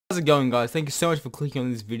How's it going, guys? Thank you so much for clicking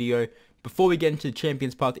on this video. Before we get into the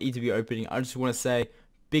Champions Path ETB opening, I just want to say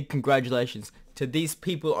big congratulations to these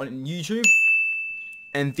people on YouTube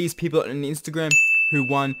and these people on Instagram who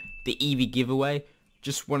won the Eevee giveaway.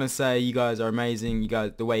 Just want to say you guys are amazing. You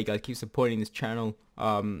guys, the way you guys keep supporting this channel.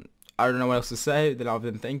 I don't know what else to say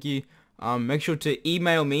other than thank you. Make sure to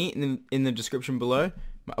email me in the description below.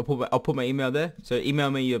 I'll put my email there. So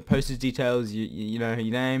email me your postage details, you know,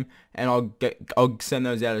 your name, and I'll send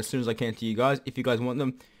those out as soon as I can to you guys if you guys want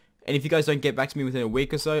them. And if you guys don't get back to me within a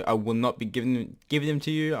week or so, I will not be giving them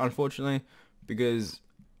to you, unfortunately, because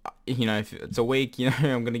you know, if it's a week, you know,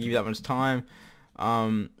 I'm gonna give you that much time.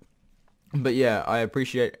 But yeah, I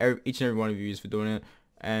appreciate each and every one of you for doing it.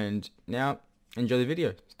 And now, enjoy the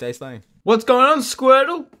video. Stay slaying. What's going on,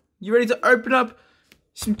 Squirtle? You ready to open up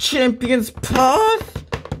some Champions Path?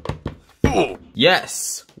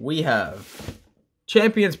 Yes, we have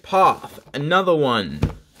Champions Path, another one,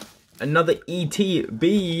 another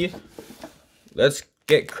ETB. Let's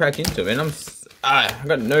get crack into it. And I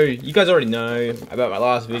got no. You guys already know about my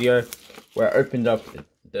last video where I opened up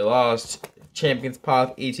the last Champions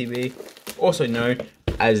Path ETB, also known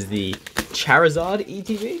as the Charizard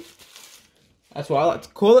ETB. That's what I like to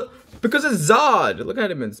call it, because it's Zard. Look at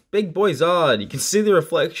him, it's big boy Zard. You can see the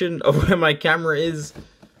reflection of where my camera is.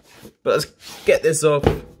 But let's get this off.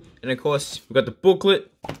 And of course, we've got the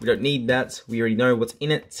booklet. We don't need that. We already know what's in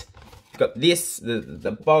it. We've got this,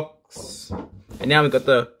 the box. And now we've got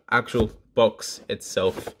the actual box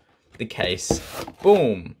itself. The case.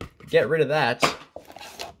 Boom. Get rid of that.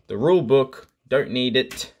 The rule book. Don't need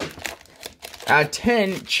it. Our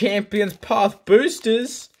 10 Champions Path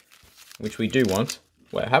boosters. Which we do want.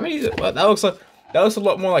 Wait, how many is it? Well, that looks a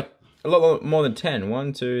lot more like a lot more than 10.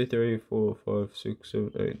 1, 2, 3, 4, 5, 6,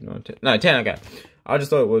 7, 8, 9, 10. No, 10, okay. I just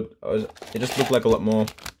thought it would. It just looked like a lot more.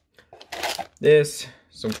 There's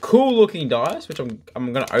some cool looking dice, which I'm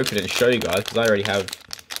going to open it and show you guys, because I already have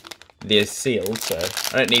this sealed. So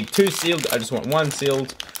I don't need 2 sealed. I just want 1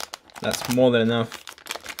 sealed. That's more than enough.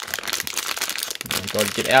 Oh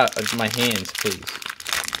God, get out of my hands, please.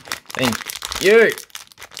 Thank you.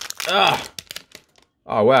 Ah.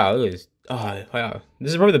 Oh, wow. Look at this. Oh, wow.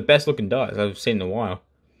 This is probably the best looking dice I've seen in a while.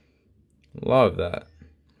 Love that.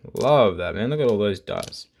 Love that, man. Look at all those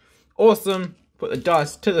dice. Awesome. Put the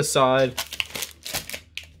dice to the side.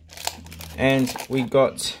 And we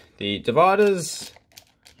got the dividers.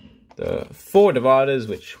 The 4 dividers,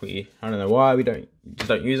 which I don't know why, we just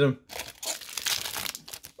don't use them.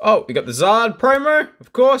 Oh, we got the Zard promo,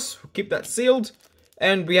 of course. We'll keep that sealed.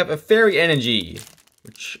 And we have a Fairy Energy,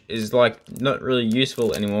 which is like not really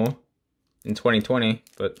useful anymore in 2020,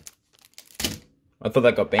 but I thought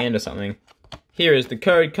that got banned or something. Here is the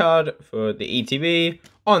code card for the ETB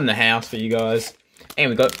on the house for you guys. And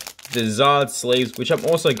we got the Zard sleeves, which I'm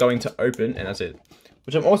also going to open, and that's it.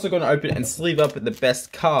 Which I'm also going to open and sleeve up the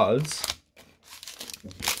best cards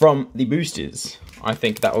from the boosters. I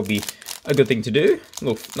think that will be a good thing to do.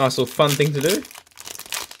 Nice little fun thing to do.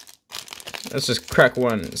 Let's just crack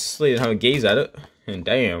one sleeve and have a gaze at it. And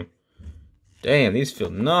damn, these feel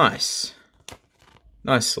nice.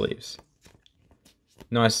 Nice sleeves.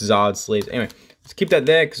 Nice Zard sleeves. Anyway, let's keep that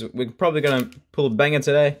there because we're probably going to pull a banger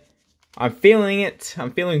today. I'm feeling it.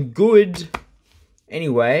 I'm feeling good.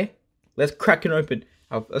 Anyway, let's crack it open.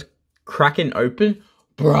 Let's crack open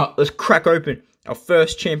our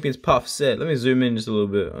first Champions Path set. Let me zoom in just a little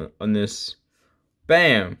bit on this.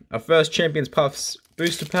 Bam! Our first Champions Path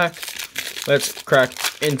booster pack. Let's crack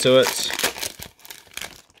into it.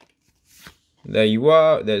 There you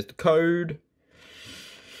are. There's the code.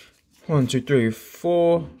 1, 2, 3,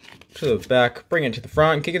 4. To the back. Bring it to the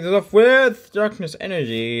front. Kicking it off with Darkness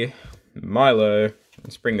Energy. Milo.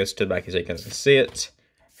 Let's bring this to the back so you guys can see it.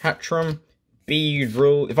 Hatchram.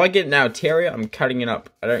 Beedrill. If I get an Altaria, I'm cutting it up.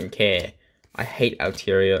 I don't care. I hate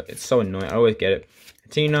Altaria. It's so annoying. I always get it.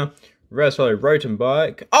 Tina. Reverse Hollow Rotom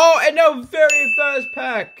Bike. Oh, and our very first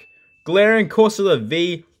pack. Glaring Corsola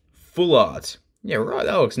V Full Art. Yeah, right.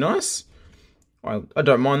 That looks nice. I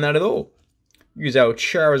don't mind that at all. Use our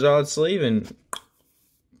Charizard sleeve and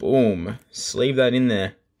boom, sleeve that in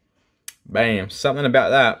there. Bam, something about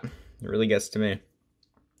that really gets to me.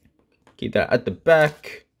 Keep that at the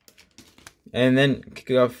back. And then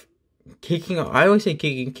kick it off. I always say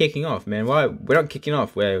kicking off, man. Why? We're not kicking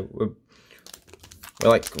off. We're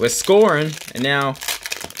scoring, and now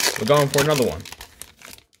we're going for another one.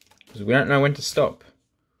 Because we don't know when to stop.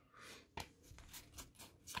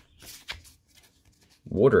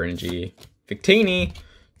 Water Energy. Victini,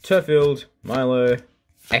 Turfield, Milo,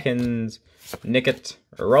 Ekans, Nickit,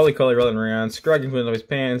 Rolly-Colly rolling around, Scrugging pulling off his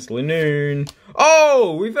pants, Lanoon.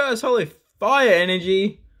 Oh! Reverse Holy Fire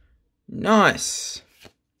Energy. Nice.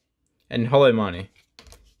 And Hollow Money.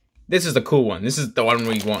 This is the cool one. This is the one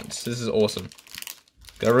we want. This is awesome.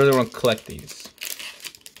 I really want to collect these.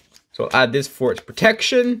 So I'll add this for its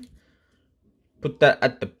protection. Put that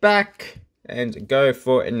at the back. And go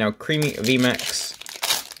for it. Now Creamy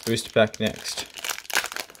VMAX booster pack next.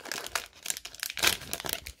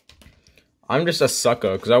 I'm just a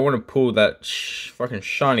sucker because I want to pull that fucking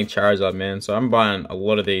shiny Charizard, man. So I'm buying a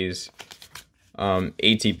lot of these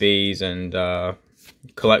ETBs and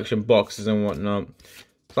collection boxes and whatnot.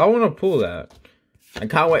 So I want to pull that. I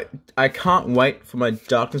can't wait. I can't wait for my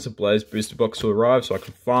Darkness Ablaze booster box to arrive so I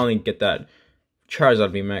can finally get that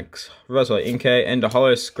Charizard VMAX, Reverse Hollow Inkay, and a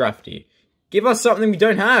Hollow Scrafty. Give us something we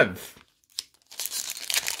don't have.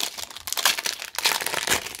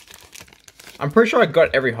 I'm pretty sure I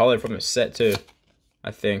got every Hollow from the set too.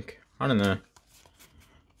 I think. I don't know.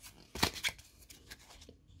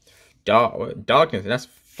 Darkness, that's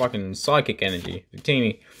fucking Psychic Energy.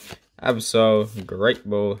 Victini, Absol, Great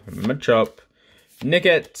Ball, Machop,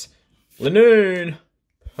 Nickit, Lanoon,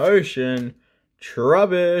 Potion,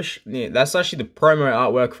 Trubbish. Yeah, that's actually the promo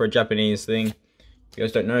artwork for a Japanese thing. If you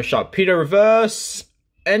guys don't know, Sharpedo Reverse,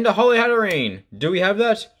 and a Holy Hatterene. Do we have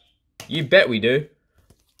that? You bet we do.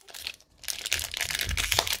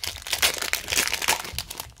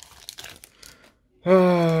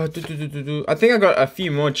 I think I got a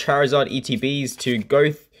few more Charizard ETBs to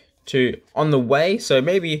go to on the way. So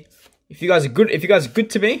maybe if you guys are good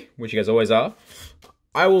to me, which you guys always are,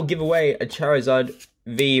 I will give away a Charizard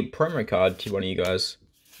V promo card to one of you guys.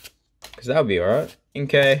 Because that would be alright.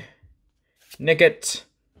 Inkay, Nickit,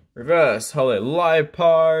 Reverse Hollow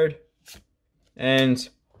Liepard, and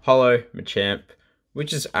Hollow Machamp,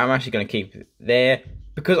 which is I'm actually going to keep there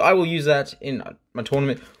because I will use that in my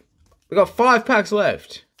tournament. We got 5 packs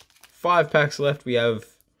left. 5 packs left. We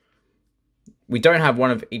don't have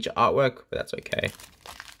one of each artwork, but that's okay.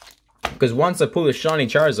 Because once I pull the shiny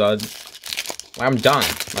Charizard, I'm done.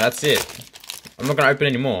 That's it. I'm not gonna open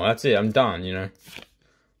anymore. That's it. I'm done. You know.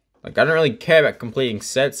 Like I don't really care about completing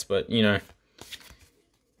sets, but you know,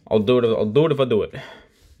 I'll do it. I'll do it if I do it.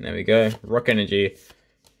 There we go. Rock Energy,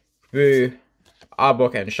 Boo,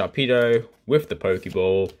 Arbok, and Sharpedo with the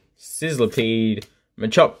Pokeball. Sizzlipede.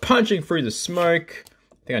 Machop punching through the smoke.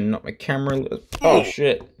 I think I knocked my camera. Oh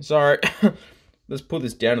shit. Sorry. Let's pull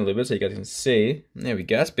this down a little bit so you guys can see. There we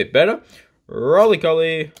go. That's a bit better.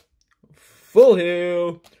 Rolycoly. Full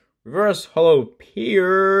Heal. Reverse Hollow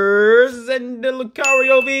Piers. And the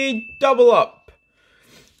Lucario V double up.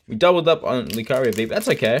 We doubled up on Lucario V, but that's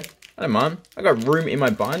okay. I don't mind. I got room in my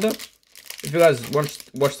binder. If you guys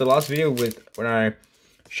watched the last video when I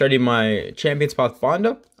showed you my Champions Path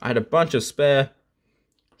binder, I had a bunch of spare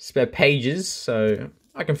pages, so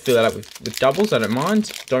I can fill that up with doubles. I don't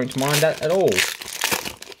mind. Don't mind that at all.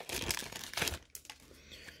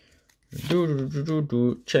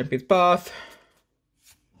 Champions Path.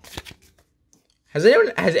 Has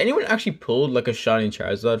anyone actually pulled like a shiny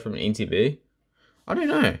Charizard from an ETB? I don't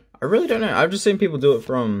know. I really don't know. I've just seen people do it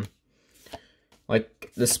from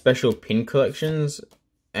like the special pin collections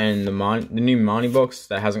and the new Marnie box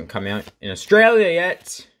that hasn't come out in Australia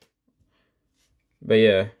yet. But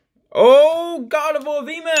yeah. Oh, Gardevoir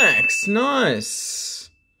VMAX!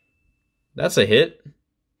 Nice! That's a hit.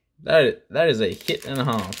 That is a hit and a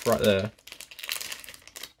half right there.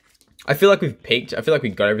 I feel like we've peaked. I feel like we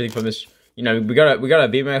got everything from this. You know, we got a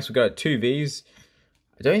VMAX, we got 2 Vs.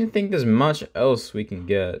 I don't think there's much else we can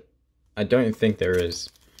get. I don't think there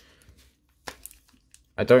is.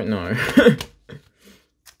 I don't know.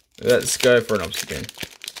 Let's go for an Obsidian.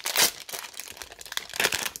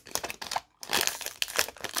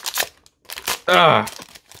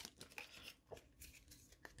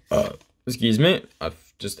 Excuse me.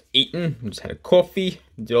 I've just eaten. Just had a coffee.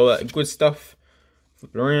 Did all that good stuff.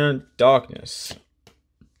 Flip it around. Darkness.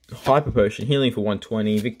 Hyper Potion. Healing for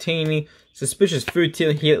 120. Victini. Suspicious Food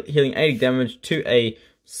healing 80 damage to a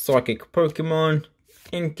Psychic Pokemon.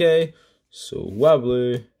 Inkay.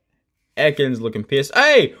 Swablu. Ekans looking pissed.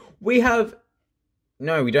 Hey! We have...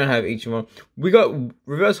 No, we don't have each one. We got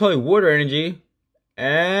Reverse Holy Water Energy.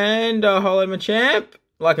 And a Hollow Machamp.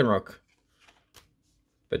 Lycanroc.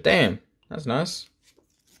 But damn, that's nice.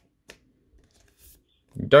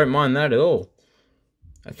 Don't mind that at all.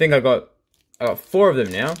 I think I got 4 of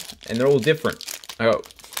them now, and they're all different. I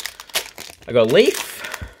got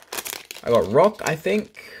Leaf. I got Rock, I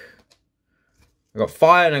think. I got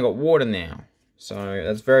Fire and I got Water now. So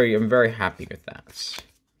that's I'm very happy with that.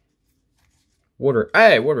 Water,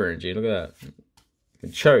 hey, Water Energy, look at that. The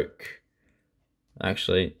Choke.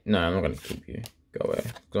 Actually, no, I'm not going to keep you. Go away.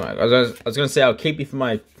 I was going to say I'll keep you for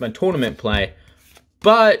my tournament play.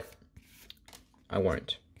 But I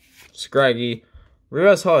won't. Scraggy.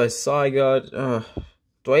 Reverse Hollow Zygarde.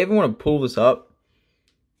 Do I even want to pull this up?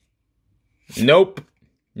 Nope.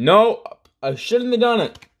 No, I shouldn't have done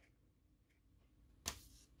it.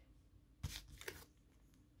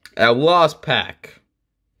 Our last pack.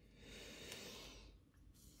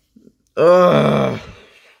 I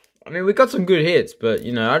mean, we got some good hits, but,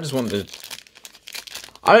 you know, I just want to...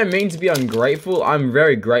 I don't mean to be ungrateful. I'm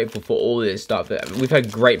very grateful for all this stuff. We've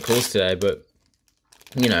had great pulls today, but,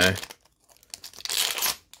 you know...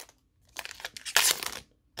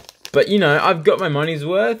 But, you know, I've got my money's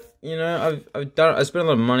worth. You know, I spent a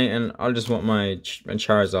lot of money, and I just want my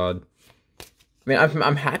Charizard. I mean,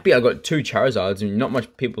 I'm happy I got 2 Charizards, and not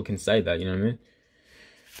much people can say that, you know what I mean?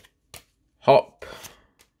 Hop.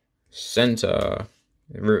 Center.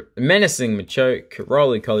 Menacing Machoke.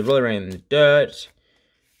 Roly-Poly, Roller Rain in the Dirt.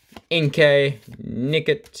 Inkay.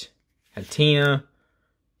 Nickit. Hatina.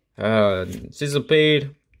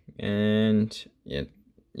 Sizzlepede. And,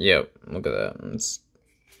 yeah, look at that. It's...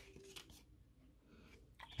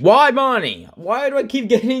 Why, Barney? Why do I keep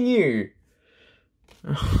getting you?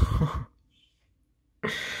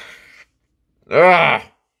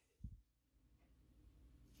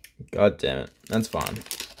 God damn it. That's fine.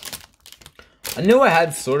 I knew I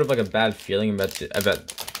had sort of like a bad feeling about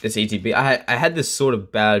this ETB. I had this sort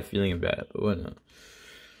of bad feeling about it, but why not?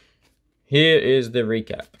 Here is the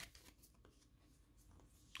recap.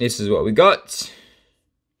 This is what we got.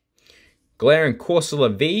 Galarian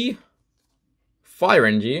Corsola V. Fire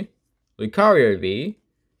Energy, Lucario V,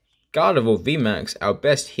 Gardevoir VMAX, our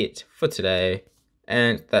best hit for today,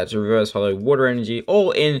 and that's Reverse Hollow Water Energy,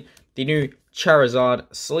 all in the new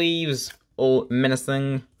Charizard sleeves, all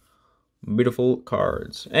menacing, beautiful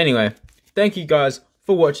cards. Anyway, thank you guys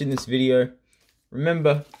for watching this video.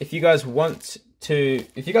 Remember, if you guys want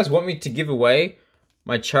me to give away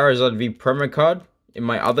my Charizard V promo card in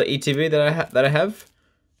my other ETB that I have,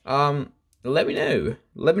 let me know.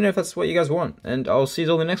 Let me know if that's what you guys want. And I'll see you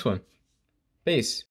all in the next one. Peace.